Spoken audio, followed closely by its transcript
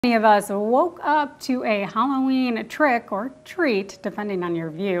Many of us woke up to a Halloween trick or treat, depending on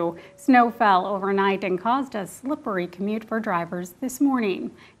your view. Snow fell overnight and caused a slippery commute for drivers this morning.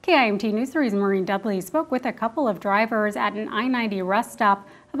 KIMT News 3's Maureen Dudley spoke with a couple of drivers at an I-90 rest stop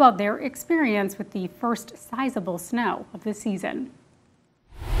about their experience with the first sizable snow of the season.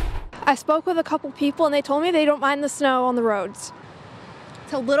 I spoke with a couple people and they told me they don't mind the snow on the roads.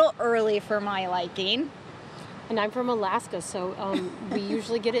 It's a little early for my liking. And I'm from Alaska, so we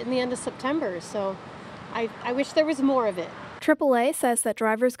usually get it in the end of September, so I wish there was more of it. AAA says that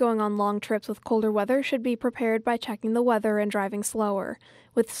drivers going on long trips with colder weather should be prepared by checking the weather and driving slower.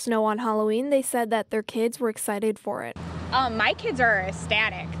 With snow on Halloween, they said that their kids were excited for it. My kids are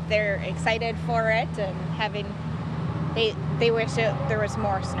ecstatic. They're excited for it and they wish there was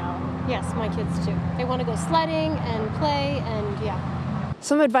more snow. Yes, my kids too. They want to go sledding and play and yeah.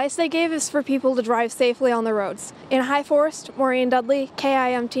 Some advice they gave is for people to drive safely on the roads. In High Forest, Maureen Dudley,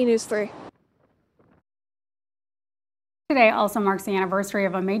 KIMT News 3. Today also marks the anniversary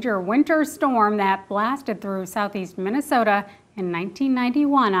of a major winter storm that blasted through southeast Minnesota in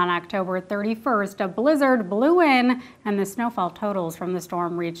 1991 on October 31st. A blizzard blew in and the snowfall totals from the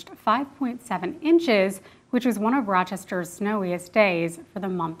storm reached 5.7 inches, which was one of Rochester's snowiest days for the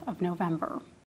month of November.